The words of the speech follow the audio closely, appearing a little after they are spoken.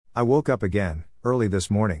I woke up again, early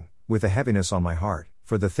this morning, with a heaviness on my heart,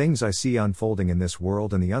 for the things I see unfolding in this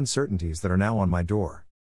world and the uncertainties that are now on my door.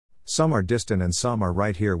 Some are distant and some are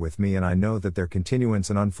right here with me, and I know that their continuance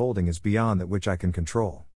and unfolding is beyond that which I can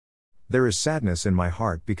control. There is sadness in my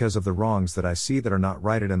heart because of the wrongs that I see that are not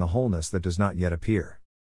righted and the wholeness that does not yet appear.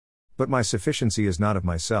 But my sufficiency is not of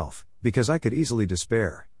myself, because I could easily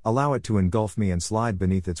despair, allow it to engulf me and slide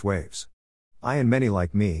beneath its waves. I and many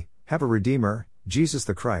like me, have a Redeemer, Jesus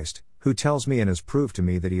the Christ, who tells me and has proved to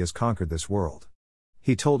me that he has conquered this world.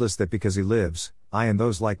 He told us that because he lives, I and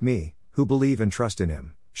those like me, who believe and trust in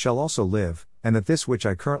him, shall also live, and that this which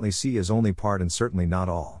I currently see is only part and certainly not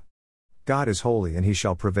all. God is holy and he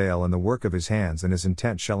shall prevail, and the work of his hands and his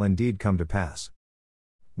intent shall indeed come to pass.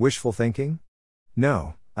 Wishful thinking?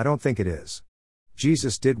 No, I don't think it is.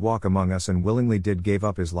 Jesus did walk among us and willingly did gave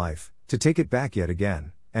up his life, to take it back yet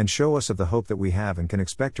again, and show us of the hope that we have and can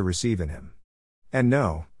expect to receive in him. And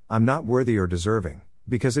no, I'm not worthy or deserving,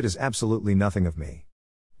 because it is absolutely nothing of me.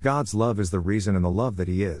 God's love is the reason, and the love that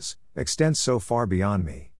he is, extends so far beyond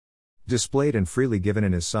me. Displayed and freely given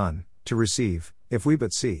in his Son, to receive, if we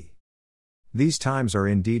but see. These times are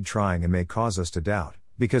indeed trying and may cause us to doubt,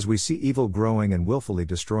 because we see evil growing and willfully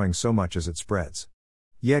destroying so much as it spreads.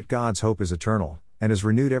 Yet God's hope is eternal, and is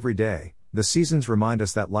renewed every day. The seasons remind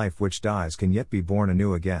us that life which dies can yet be born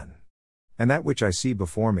anew again. And that which I see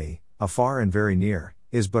before me, afar and very near,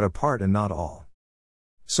 is but a part and not all.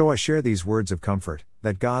 So I share these words of comfort,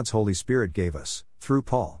 that God's Holy Spirit gave us, through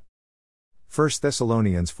Paul. 1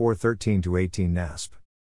 Thessalonians 4:13-18 NASB.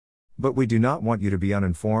 But we do not want you to be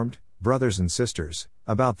uninformed, brothers and sisters,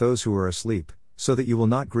 about those who are asleep, so that you will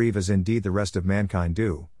not grieve as indeed the rest of mankind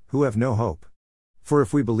do, who have no hope. For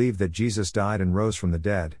if we believe that Jesus died and rose from the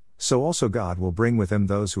dead, so also God will bring with him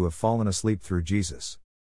those who have fallen asleep through Jesus.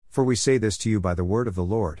 For we say this to you by the word of the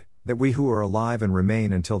Lord, that we who are alive and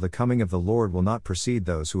remain until the coming of the Lord will not precede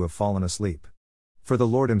those who have fallen asleep. For the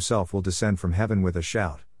Lord himself will descend from heaven with a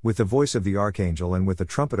shout, with the voice of the archangel and with the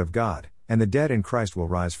trumpet of God, and the dead in Christ will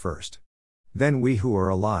rise first. Then we who are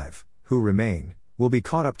alive, who remain, will be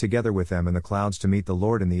caught up together with them in the clouds to meet the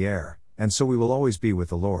Lord in the air, and so we will always be with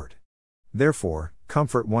the Lord. Therefore,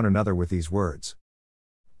 comfort one another with these words.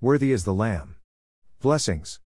 Worthy is the Lamb. Blessings.